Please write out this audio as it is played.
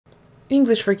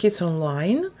English for Kids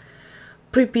Online,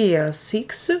 Prepare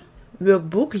 6,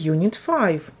 Workbook Unit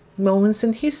 5, Moments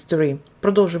in History.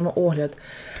 Продовжуємо огляд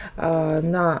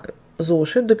на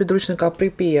зошит до підручника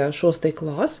Prepare 6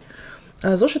 клас.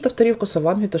 Зошит авторів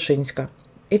Косован, Вітушинська.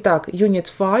 І так,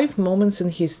 Unit 5, Moments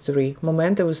in History,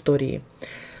 моменти в історії.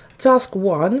 Task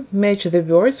 1, match the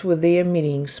words with their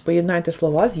meanings. Поєднайте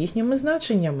слова з їхніми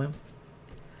значеннями.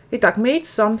 І так, make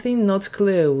something not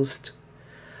closed.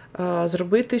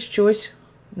 Зробити щось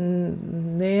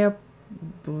не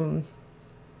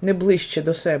ближче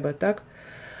до себе, так?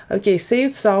 Окей,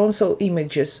 saved sounds or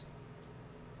images.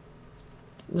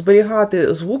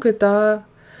 Зберігати звуки та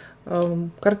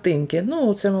картинки.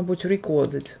 Ну, це, мабуть,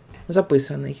 recorded.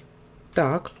 Записаний.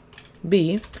 Так.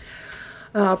 B.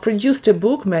 Produced a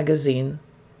book, magazine.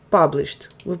 Published.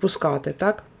 Випускати,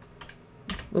 так?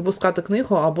 Випускати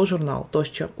книгу або журнал,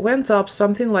 тощо. Went up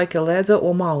something like a ladder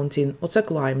or mountain. Оце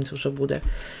climbed вже буде.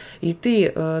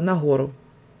 Йти нагору.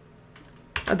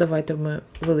 А давайте ми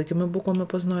великими буквами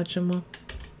позначимо.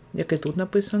 Яке тут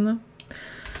написано.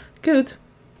 Good.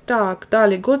 Так,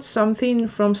 далі. Got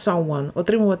something from someone.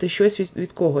 Отримувати щось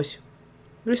від когось.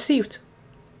 Received.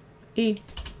 І.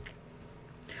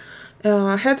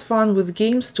 Had fun with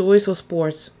games, toys or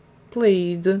sports.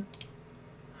 Played.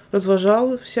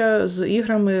 Розважався з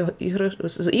іграми,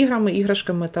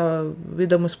 іграшками та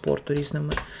видами спорту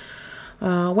різними.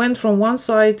 Went from one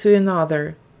side to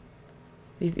another.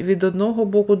 Від одного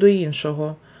боку до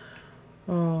іншого.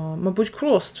 Мабуть,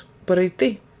 crossed.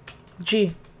 Перейти.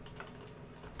 G.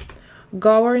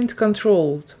 Governed,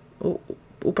 controlled.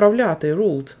 Управляти.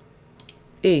 Ruled.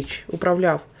 H.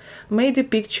 Управляв. Made a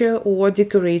picture or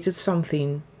decorated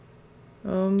something.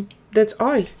 That's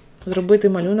I. Зробити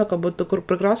малюнок або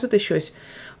прикрасити щось.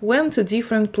 Went to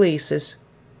different places.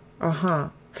 Ага.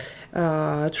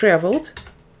 Traveled.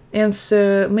 And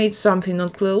made something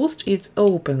not closed. It's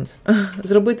opened.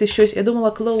 Зробити щось. Я думала,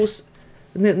 close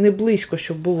не близько,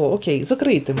 щоб було. Окей,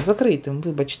 закритим,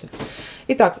 вибачте.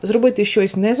 І так, зробити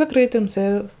щось не закритим,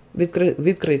 це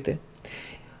відкрити.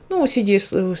 Ну, усі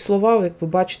дієслова, як ви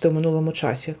бачите, в минулому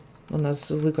часі у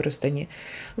нас використані.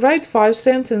 Write 5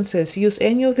 sentences. Use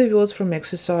any of the words from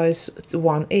exercise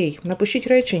 1A. Напишіть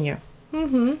речення.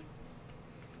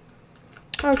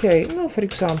 Окей, ну, for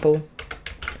example.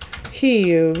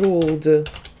 He ruled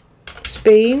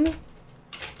Spain.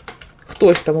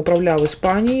 Хтось там управляв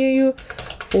Іспанією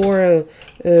for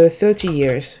 30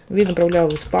 years. Він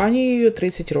управляв Іспанією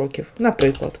 30 років.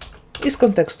 Наприклад. Із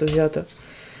контексту взято.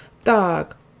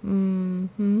 Так.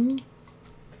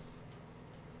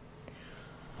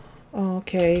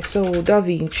 Окей, so Da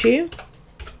Vinci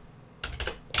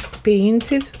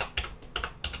painted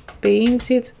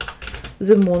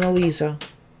the Mona Lisa.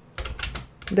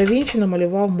 Да Вінчі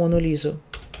намалював Мону Лізу.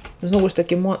 Знову ж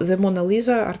таки, The Mona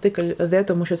Lisa, артикль the,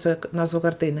 тому що це назва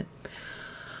картини.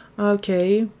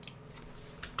 Окей.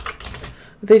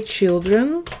 The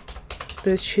children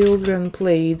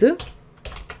played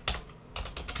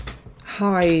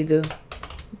hide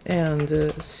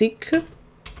and seek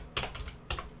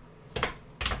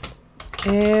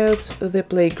at the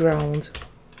playground.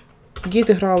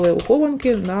 Діти грали у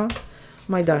хованки на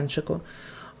майданчику.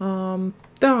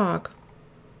 Так.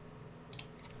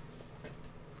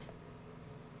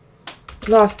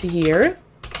 Last year,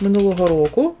 минулого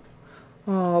року,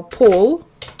 Paul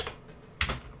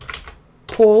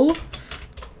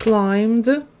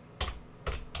climbed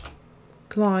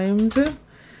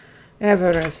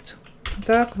Everest.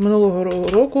 Так, минулого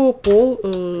року Пол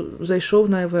зайшов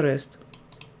на Еверест.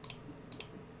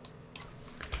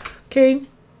 Окей.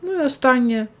 Ну і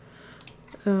останнє.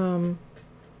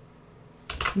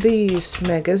 This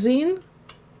magazine.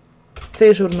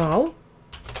 Цей журнал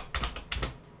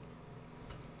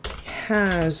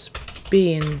has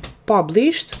been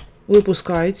published.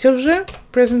 Випускається вже.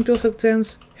 Present perfect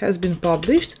tense. Has been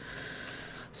published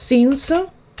since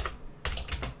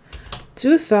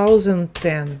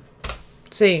 2010.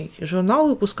 Цей журнал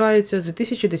випускається з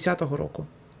 2010 року.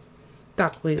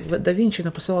 Так, Да Вінчі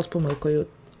написала з помилкою.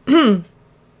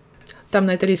 Там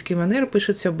на італійський манер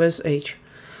пишеться без H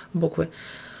букви.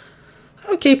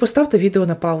 Окей, поставте відео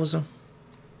на паузу.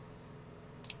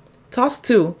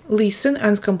 Task 2. Listen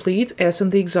and complete as in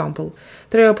the example.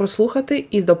 Треба прослухати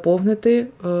і доповнити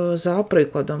за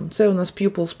прикладом. Це у нас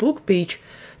Pupils Book, page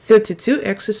 32,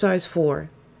 exercise 4.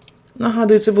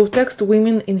 Нагадую, це був текст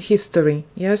Women in History.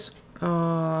 Yes?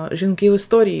 Жінки в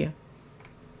історії.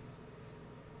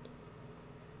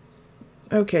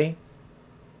 Окей.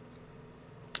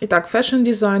 І так, fashion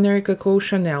designer Coco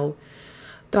Chanel.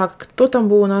 Так, хто там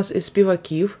був у нас із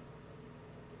співаків?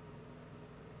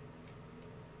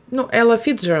 Ну, Ella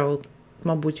Fitzgerald,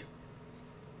 мабуть.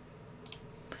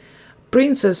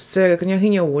 Princess – це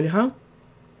княгиня Ольга.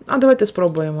 А давайте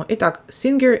спробуємо. І так,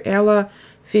 singer Ella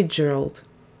Fitzgerald,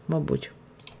 мабуть.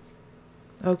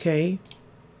 Окей.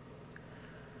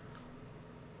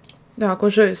 Так,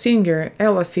 отже, singer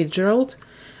Ella Fitzgerald.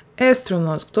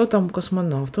 Astronaut, хто там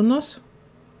космонавт у нас?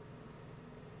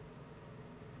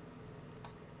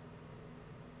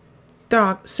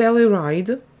 Так, Sally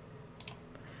Ride.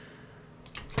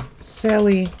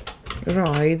 Sally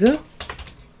Ride.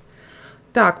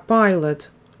 Так, pilot,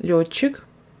 льотчик.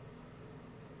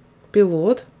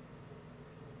 Пілот.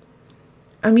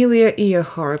 Amelia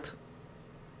Earhart.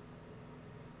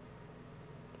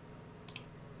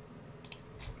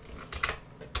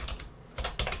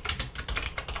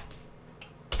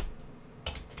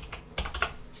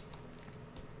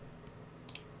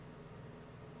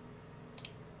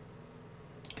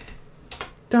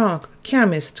 Так,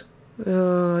 chemist.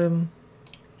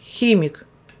 Хімік.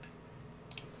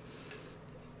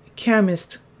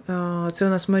 Chemist. Це у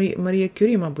нас Марія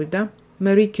Кюрі, мабуть, да?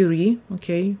 Марі Кюрі,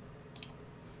 окей.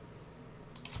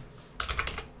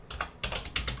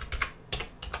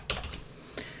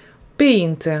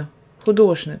 Painter.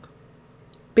 Художник.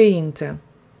 Painter.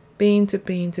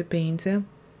 Painter.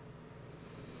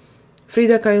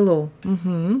 Фріда Кайло.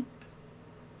 Угу.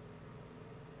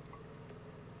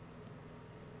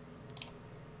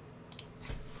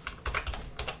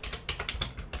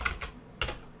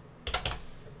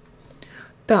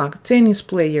 Так, tennis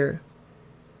player.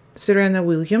 Serena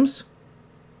Williams.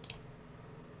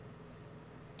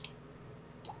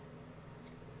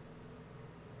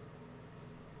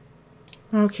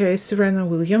 Okay, Serena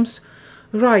Williams.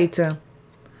 Writer.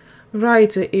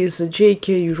 Writer is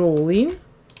J.K. Rowling.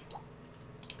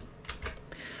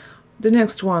 The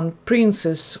next one,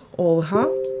 Princess Olga.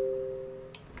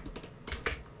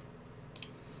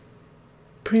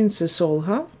 Princess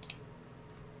Olga.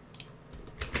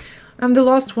 And the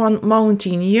last one,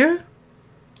 mountaineer.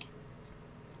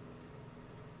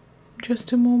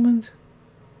 Just a moment.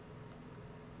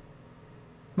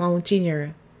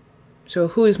 Mountaineer. So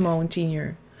who is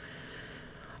mountaineer?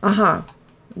 Aha,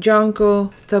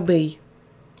 Janko Tabei.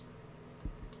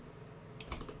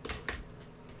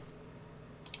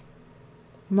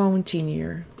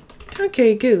 Mountaineer.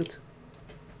 Okay, good.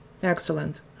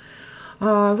 Excellent.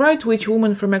 Write which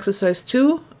woman from exercise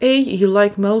 2A you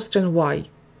like most and why.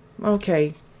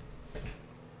 Okay.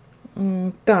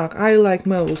 Так, I like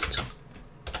most.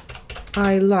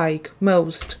 I like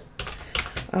most.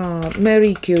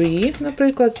 Mary Curie,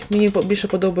 наприклад. Мені більше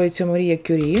подобається Марія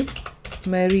Кюрі.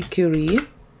 Mary Curie.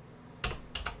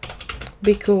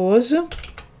 Because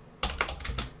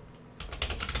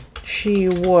she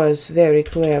was very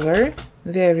clever.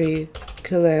 Very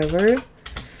clever.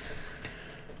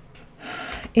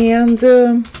 And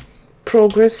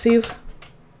progressive.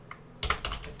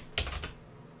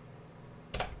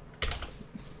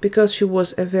 Because she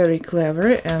was a very clever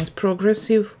and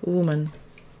progressive woman.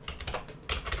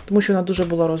 Тому що вона дуже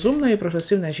була розумна і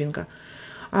прогресивна жінка.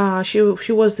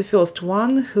 She was the first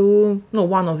one who... No,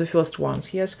 one of the first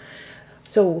ones, yes.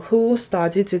 So, who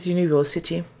studied at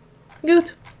university.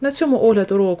 Good. На цьому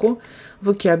огляд уроку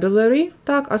vocabulary,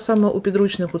 так, а саме у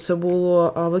підручнику це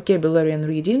було vocabulary and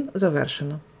reading,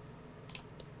 завершено.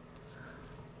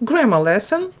 Grammar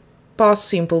lesson,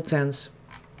 past simple tense.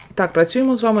 Так,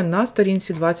 працюємо з вами на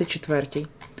сторінці 24.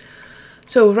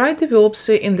 So, write the verbs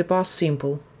in the past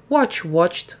simple. Watch,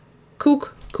 watched.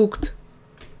 Cook, cooked.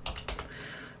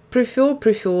 Prefer,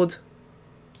 preferred.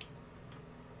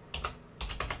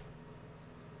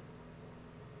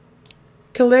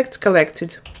 Collect,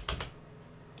 collected.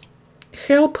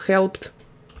 Help, helped.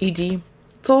 Ed.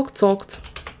 Talk, talked.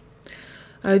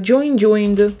 Join,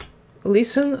 joined.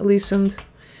 Listen, listened.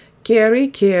 Carry,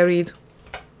 carried.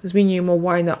 Змінюємо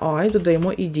y на I,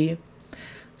 додаємо ed.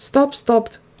 Stop,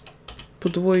 stopped.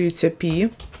 Подвоюється p.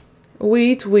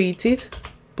 Wait, waited.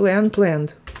 Plan,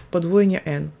 planned. Подвоєння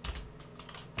n.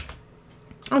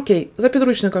 Окей, за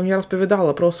підручником я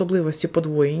розповідала про особливості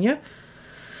подвоєння.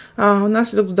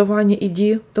 Внаслідок додавання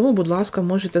ed, тому, будь ласка,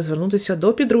 можете звернутися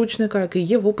до підручника, який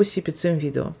є в описі під цим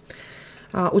відео.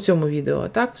 У цьому відео,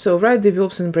 так? So, write the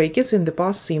verbs in brackets in the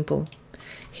past simple.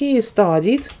 He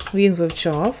studied, він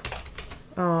вивчав.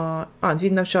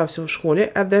 Він навчався в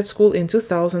школі at that school in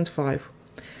 2005.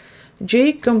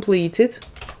 Jake completed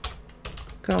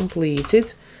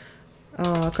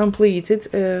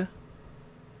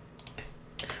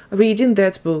reading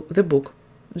the book.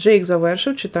 Jake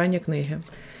завершив читання книги.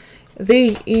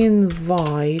 They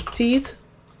invited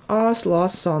us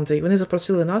last Sunday. Вони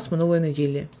запросили нас минулої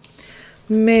неділі.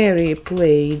 Mary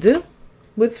played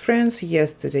with friends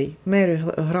yesterday.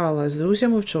 Mary грала з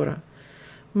друзями вчора.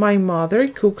 My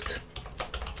mother cooked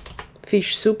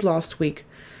fish soup last week.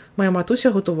 Моя матуся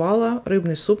готувала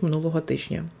рибний суп минулого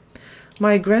тижня.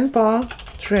 My grandpa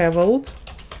traveled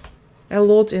a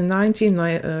lot in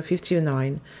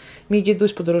 1959. Мій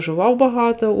дідусь подорожував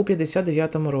багато у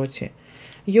 59-му році.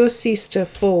 Your sister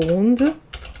phoned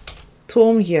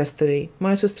Tom yesterday.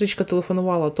 Моя сестричка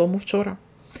телефонувала Тому вчора.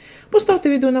 Поставте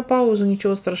відео на паузу,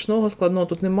 нічого страшного, складного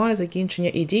тут немає, закінчення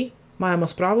 «ed». Маємо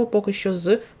справу поки що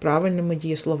з правильними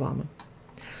дієсловами.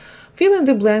 Fill in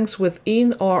the blanks with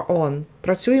in or on.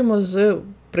 Працюємо з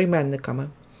прийменниками.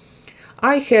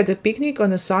 I had a picnic on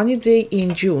a sunny day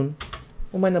in June.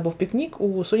 У мене був пікнік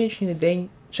у сонячний день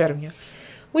червня.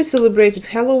 We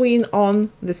celebrated Halloween on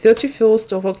the 31st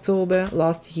of October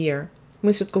last year.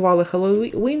 Ми святкували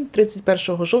Хеллоуін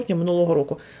 31 жовтня минулого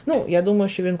року. Ну, я думаю,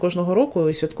 що він кожного року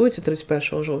і святкується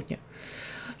 31 жовтня.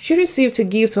 She received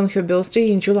a gift on her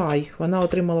birthday in July. Вона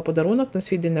отримала подарунок на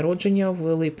свій день народження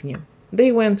в липні.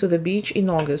 They went to the beach in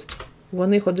August.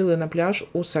 Вони ходили на пляж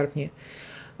у серпні.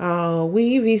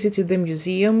 We visited the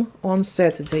museum on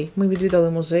Saturday. Ми відвідали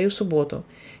музей у суботу.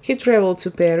 He traveled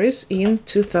to Paris in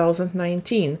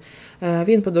 2019.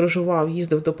 Він подорожував,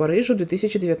 їздив до Парижу у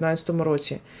 2019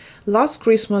 році. Last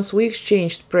Christmas we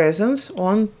exchanged presents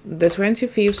on the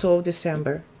 25th of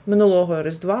December. Минулого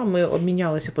Різдва ми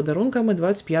обмінялися подарунками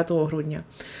 25 грудня.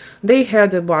 They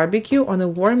had a barbecue on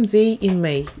a warm day in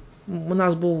May. У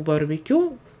нас був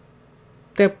барбекю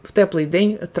в теплий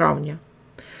день травня.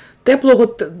 Теплого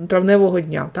травневого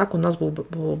дня. Так, у нас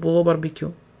було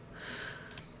барбекю.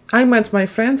 I met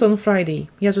my friends on Friday.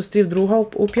 Я зустрів друга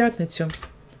у п'ятницю.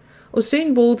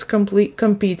 Usain Bolt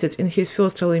competed in his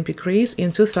first Olympic race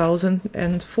in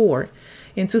 2004.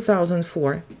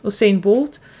 Usain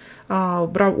Bolt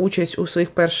брав участь у своїх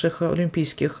перших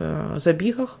олімпійських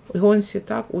забігах, гонці,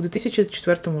 так, у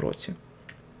 2004 році.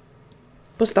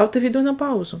 Поставте відео на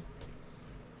паузу.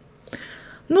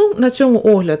 Ну, на цьому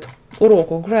огляд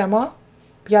уроку Grammar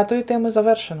 5-ї теми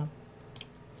завершено.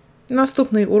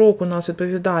 Наступний урок у нас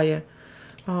відповідає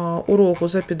уроку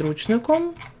за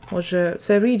підручником. Отже,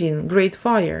 це Reading, Great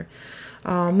Fire.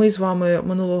 Ми з вами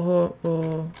минулого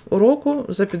уроку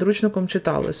за підручником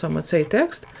читали саме цей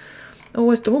текст.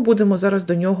 Ось, тому будемо зараз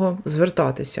до нього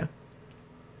звертатися.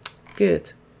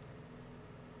 Good.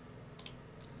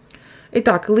 І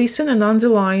так, listen and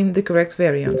underline the correct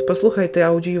variants. Послухайте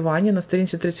аудіювання на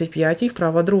сторінці 35,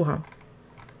 вправа друга.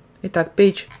 І так,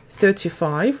 page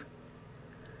 35.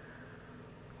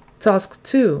 Task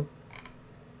 2.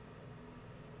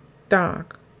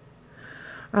 Так.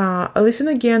 Listen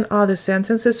again, are the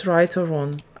sentences right or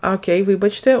wrong? Окей,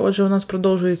 вибачте, отже, у нас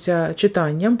продовжується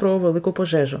читанням про велику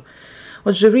пожежу.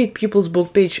 Отже, read pupil's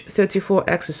book, page 34,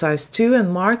 exercise 2,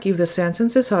 and mark if the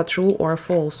sentences are true or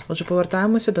false. Отже,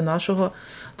 повертаємося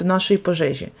до нашої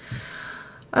пожежі.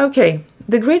 Окей.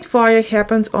 The Great Fire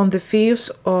happened on the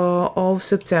 5th of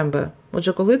September.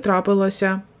 Отже, коли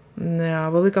трапилася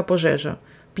велика пожежа?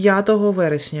 5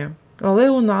 вересня. Але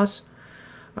у нас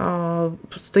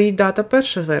стоїть дата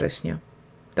 1 вересня.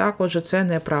 Так, отже, це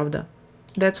неправда.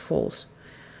 That's false.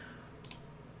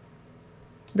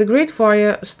 The Great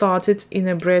Fire started in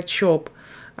a bread shop.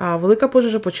 Велика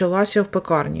пожежа почалася в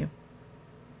пекарні.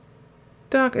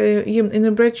 Так, in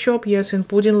a bread shop, yes, in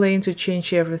Pudding Lane to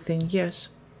change everything, yes.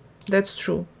 That's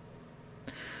true.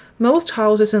 Most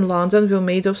houses in London were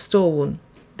made of stone.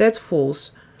 That's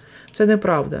false. Це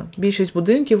неправда. Більшість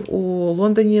будинків у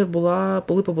Лондоні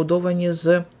були побудовані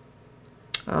з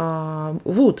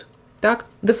wood. Так?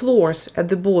 The floors at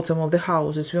the bottom of the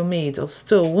houses were made of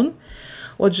stone.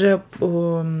 Отже,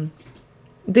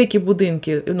 деякі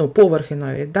будинки, поверхи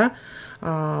навіть, да?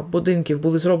 Будинків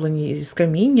були зроблені з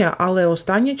каміння, але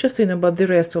остання частина, but the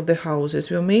rest of the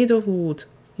houses were made of wood.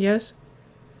 Yes?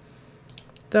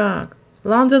 Так.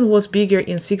 London was bigger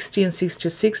in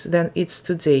 1666 than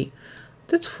it's today.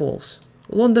 That's false.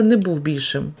 Лондон не був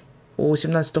більшим у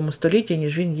 17 столітті,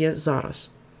 ніж він є зараз.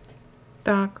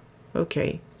 Так,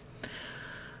 окей.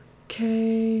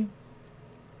 Окей.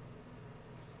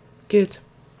 Good.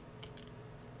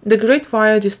 The Great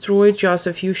Fire destroyed just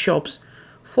a few shops.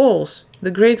 False.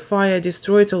 The Great Fire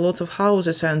destroyed a lot of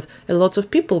houses and a lot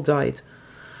of people died.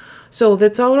 So the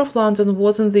Tower of London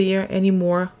wasn't there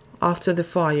anymore after the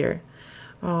fire.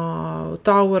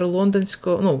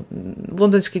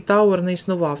 Лондонський Тауер не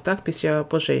існував, так, після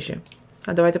пожежі.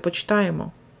 А давайте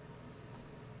почитаємо.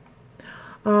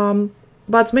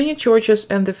 But many churches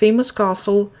and the famous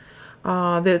castle,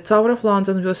 the Tower of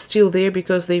London was still there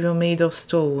because they were made of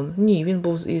stone. Ні,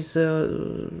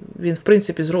 він в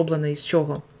принципі зроблений з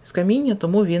чого? З каміння,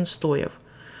 тому він стояв.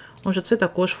 Отже, це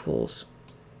також false.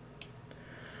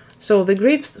 So, the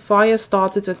Great Fire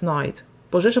started at night.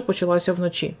 Пожежа почалася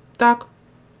вночі. Так.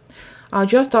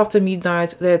 Just after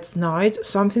midnight that night,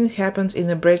 something happened in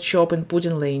a bread shop in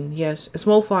Pudding Lane. Yes, a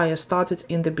small fire started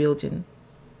in the building.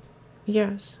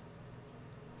 Yes.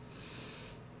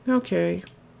 Okay.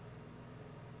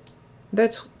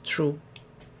 That's true.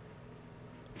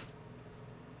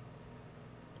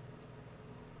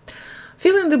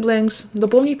 Fill in the blanks.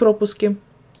 Доповніть пропуски.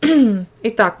 І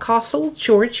так, castle,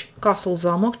 church, castle –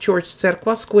 замок, church –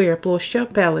 церква, square – площа,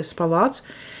 palace – палац,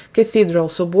 cathedral –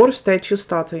 собор, statue –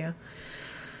 статуя.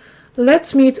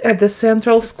 Let's meet at the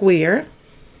central square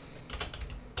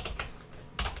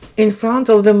in front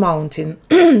of the mountain.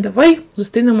 Давай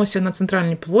зустрінемося на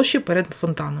центральній площі перед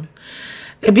фонтаном.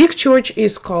 A big church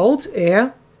is called a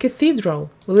cathedral.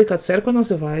 Велика церква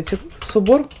називається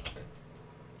собор.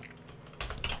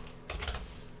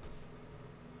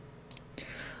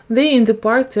 Day in the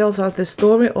park tells us the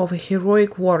story of a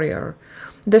heroic warrior.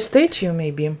 The statue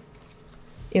may be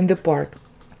in the park.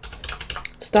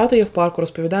 Статуя в парку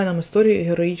розповідає нам історію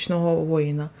героїчного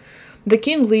воїна. The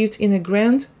king lived in a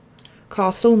grand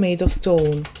castle made of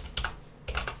stone.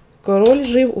 Король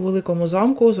жив у великому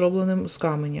замку, зробленим з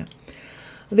каменя.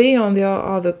 There on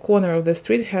the other corner of the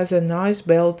street has a nice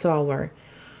bell tower.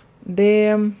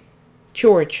 The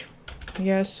church.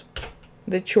 Yes,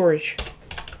 the church.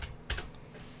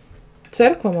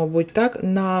 Церква, мабуть, так,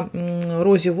 на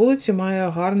розі вулиці має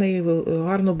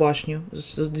гарну башню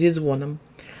зі дзвоном.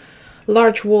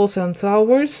 Large walls and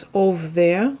towers of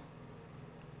there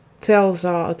tell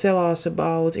us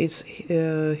about its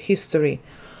history.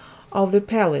 Of the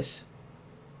palace.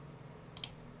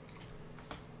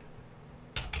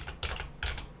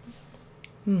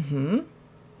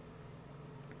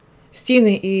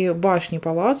 Стіни і башні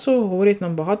палацу говорять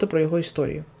нам багато про його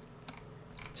історію.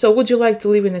 So, would you like to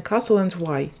live in a castle and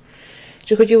why?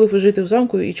 Чи хотіли б ви жити в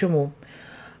замку і чому?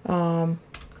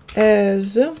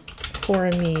 As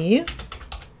for me,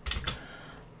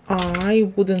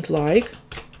 I wouldn't like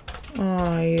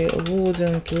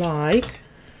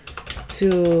to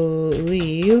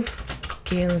live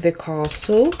in the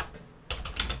castle.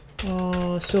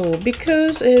 So,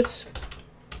 because it's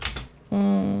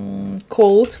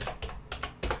cold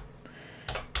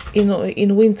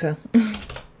in winter.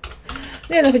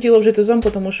 Я не хотіла б жити в замку,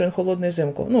 тому що він холодний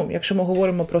взимку. Ну, якщо ми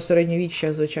говоримо про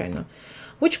середньовіччя, звичайно.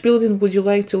 Which building would you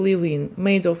like to live in?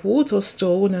 Made of wood or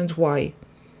stone and why?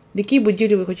 В якій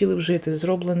будівлі ви хотіли б жити?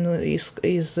 Зроблено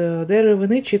із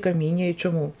деревини чи каміння і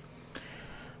чому?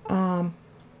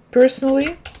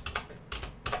 Personally,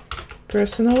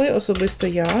 особисто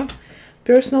я.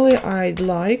 Personally, I'd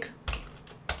like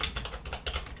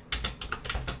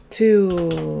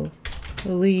to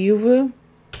live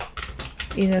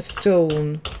in a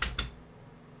stone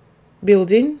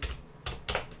building.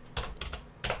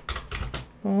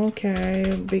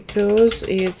 Okay, because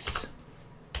it's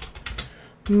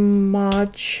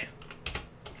much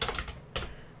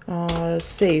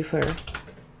safer.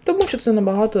 Тому що це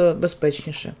набагато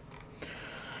безпечніше.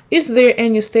 Is there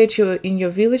any statue in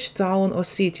your village, town or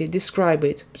city? Describe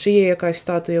it. Чи є якась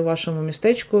статуя в вашому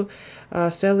містечку,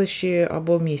 селищі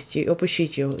або місті?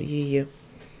 Опишіть її.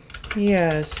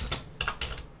 Yes.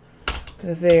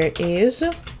 There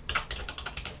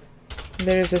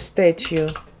is a statue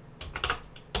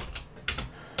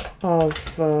of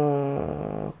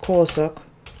Cossack,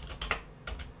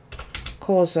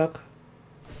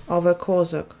 of a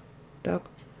Cossack, так,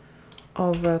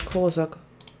 of a Cossack,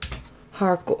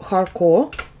 hardcore.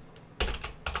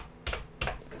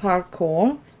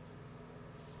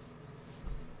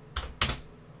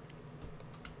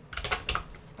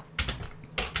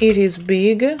 It is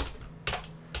big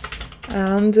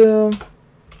and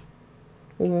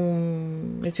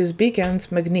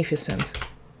magnificent.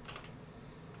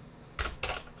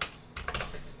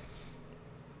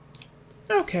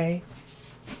 Окей.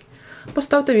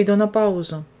 Поставте відео на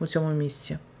паузу у цьому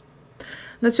місці.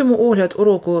 На цьому огляд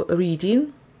уроку Reading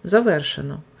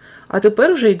завершено. А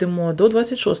тепер вже йдемо до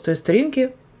 26-ї сторінки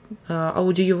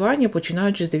аудіювання,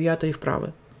 починаючи з 9-ї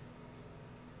вправи.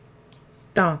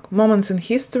 Так, Moments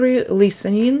in History,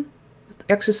 Listening,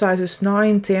 Exercises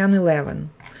 9, 10, 11.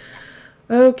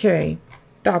 Окей.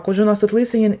 Так, отже у нас тут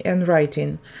Listening and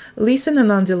Writing. Listen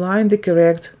and underline the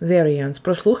correct variant.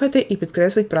 Прослухайте і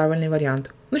підкресліть правильний варіант.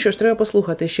 Ну що ж, треба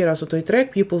послухати ще раз у той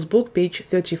трек People's Book, page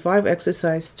 35,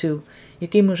 exercise 2,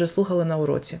 який ми вже слухали на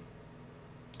уроці.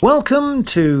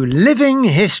 Welcome to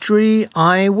Living History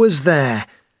I Was There.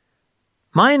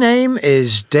 My name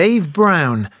is Dave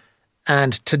Brown,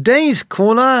 and today's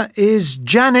caller is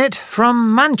Janet from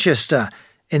Manchester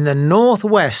in the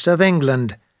northwest of England.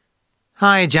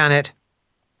 Hi, Janet.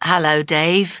 Hello,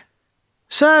 Dave.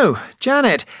 So,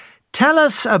 Janet, tell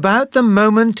us about the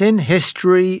moment in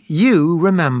history you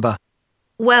remember.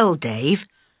 Well, Dave,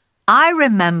 I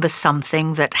remember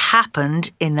something that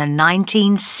happened in the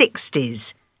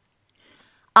 1960s.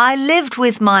 I lived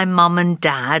with my mum and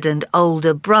dad and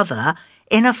older brother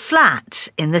in a flat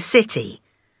in the city.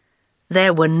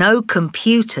 There were no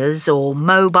computers or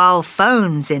mobile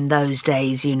phones in those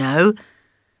days, you know.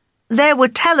 There were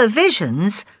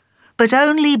televisions, but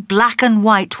only black and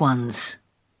white ones.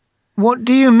 What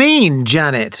do you mean,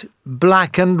 Janet?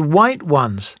 Black and white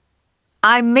ones?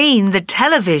 I mean the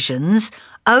televisions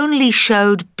only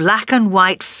showed black and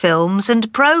white films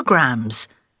and programs.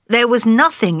 There was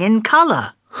nothing in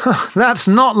colour. That's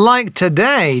not like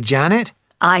today, Janet.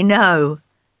 I know.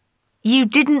 You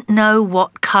didn't know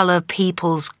what colour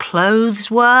people's clothes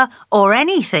were or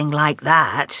anything like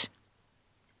that.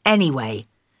 Anyway,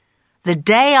 the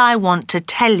day I want to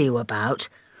tell you about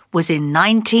was in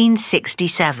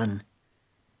 1967.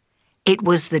 It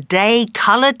was the day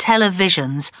colour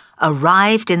televisions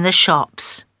arrived in the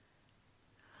shops.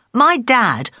 My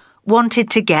dad wanted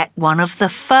to get one of the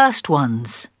first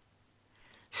ones.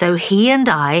 So he and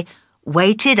I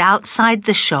waited outside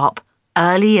the shop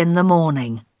early in the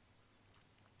morning.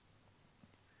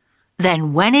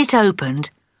 Then when it opened,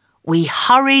 we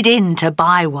hurried in to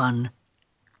buy one.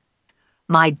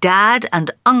 My dad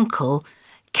and uncle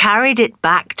carried it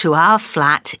back to our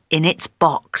flat in its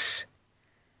box.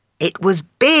 It was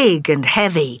big and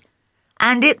heavy,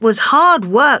 and it was hard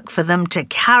work for them to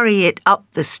carry it up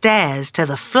the stairs to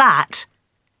the flat.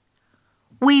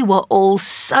 We were all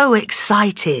so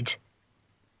excited.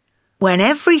 When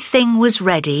everything was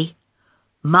ready,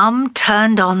 Mum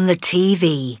turned on the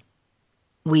TV.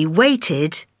 We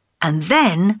waited, and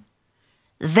then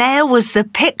there was the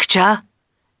picture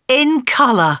in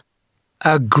colour.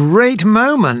 A great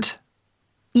moment.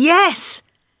 Yes,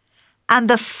 and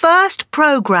the first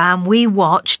programme we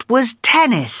watched was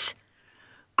tennis.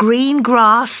 Green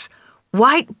grass,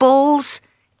 white balls,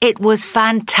 it was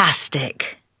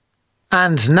fantastic.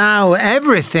 And now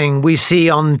everything we see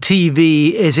on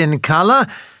TV is in colour,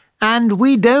 and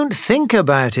we don't think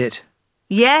about it.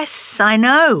 Yes, I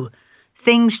know.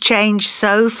 Things change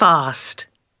so fast.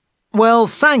 Well,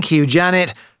 thank you,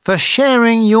 Janet, for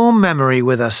sharing your memory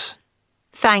with us.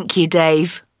 Thank you,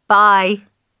 Dave. Bye.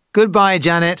 Goodbye,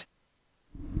 Janet.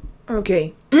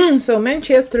 Okay, so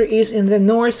Manchester is in the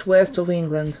northwest of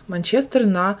England. Манчестер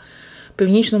на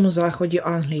північному заході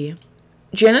Англії.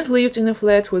 Janet lived in a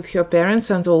flat with her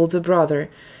parents and older brother.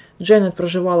 Janet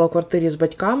проживала у квартирі з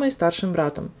батьками і старшим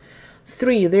братом.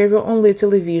 3. There were only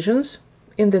televisions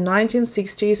in the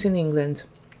 1960s in England.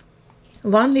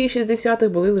 В Англії 60-х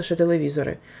були лише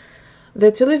телевізори.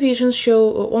 The televisions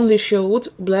only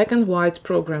showed black and white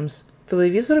programs.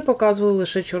 Телевізори показували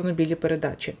лише чорно-білі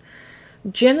передачі.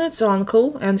 Janet's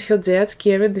uncle and her dad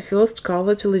carried the first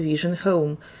color television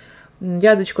home.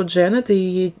 Дядечко Дженет і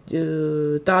її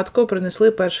татко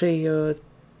принесли перший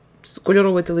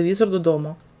кольоровий телевізор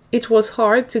додому. It was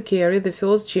hard to carry the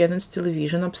first Janet's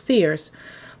television upstairs.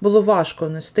 Було важко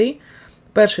нести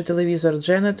перший телевізор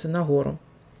Дженет нагору.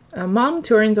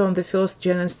 Mom turned on the first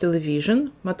Janet's television.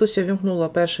 Матуся вімкнула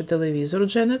перший телевізор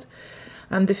Дженет.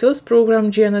 And the first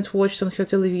program Janet watched on her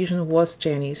television was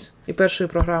tennis. І першою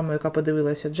програмою, яка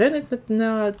подивилася Дженет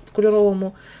на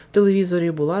кольоровому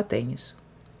телевізорі, була теніс.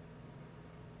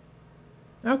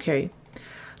 Окей.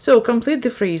 So, complete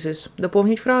the phrases.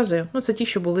 Доповніть фрази. Ну, це ті,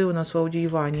 що були у нас в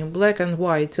аудіюванні. Black and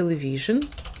white television.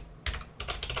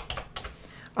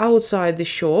 Outside the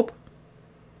shop.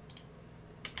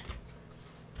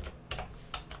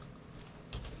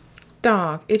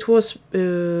 Так, it was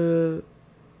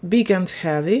big and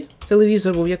heavy.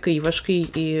 Телевізор був який? Важкий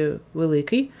і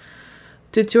великий.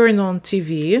 To turn on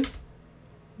TV.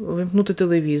 Вимкнути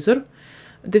телевізор.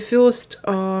 The first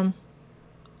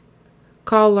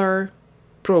color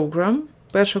program.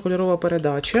 Перша кольорова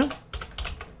передача.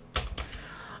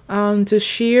 And to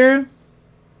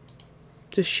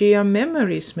share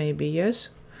memories, maybe, yes?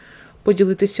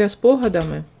 Поділитися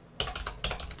спогадами.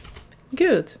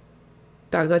 Good.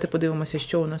 Так, давайте подивимося,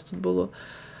 що у нас тут було.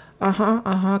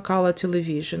 Ага, color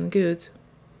television. Good.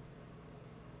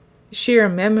 Share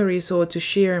memories or to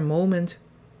share a moment.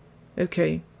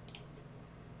 Okay.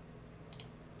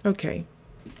 Okay.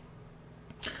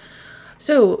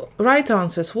 So, right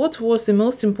answers. What was the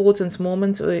most important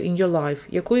moment in your life?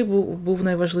 Який був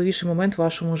найважливіший момент в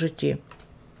вашому житті?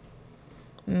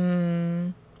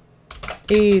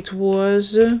 It was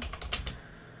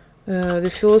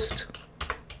the first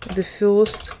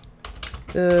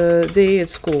day at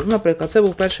school. Наприклад, це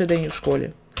був перший день у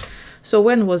школі. So,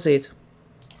 when was it?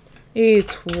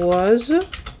 It was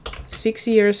 6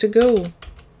 years ago.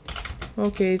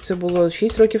 Окей, це було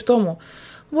 6 років тому.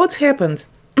 What happened?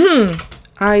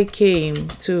 I came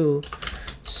to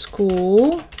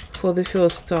school for the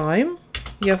first time.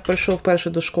 Я прийшов вперше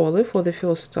до школи for the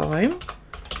first time.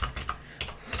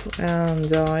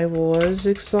 And I was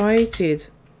excited.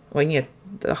 Ой, ні,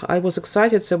 I was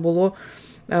excited, це було,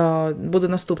 буде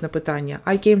наступне питання.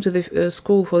 I came to the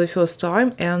school for the first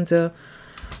time and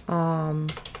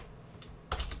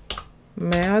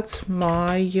met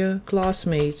my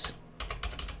classmates.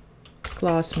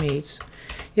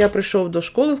 Я прийшов до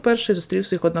школи вперше і зустрів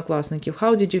своїх однокласників.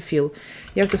 How did you feel?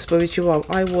 Як ти себе відчував?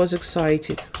 I was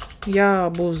excited. Я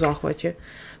був в захваті.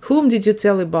 Whom did you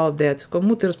tell about that?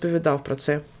 Кому ти розповідав про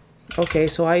це? Okay,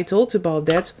 so I told about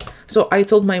that. So I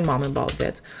told my mom about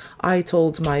that. I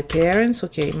told my parents,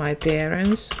 okay, my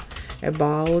parents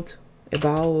about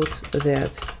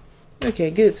that.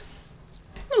 Okay, good.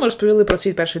 Ну, ми розповіли про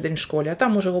свій перший день в школі, а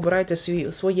там, може, обирайте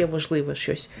своє важливе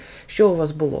щось, що у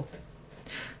вас було.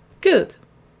 Good.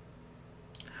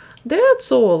 That's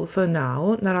all for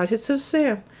now. Наразі це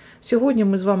все. Сьогодні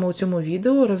ми з вами у цьому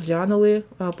відео розглянули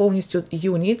повністю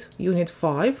Unit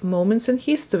 5, Moments in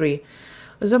History.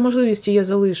 За можливістю я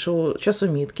залишу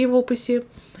часомітки в описі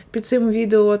під цим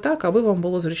відео, так, аби вам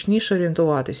було зручніше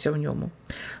орієнтуватися в ньому.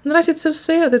 Наразі це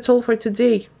все. That's all for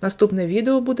today. Наступне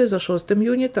відео буде за 6-м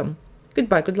юнітом.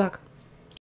 Goodbye, good luck.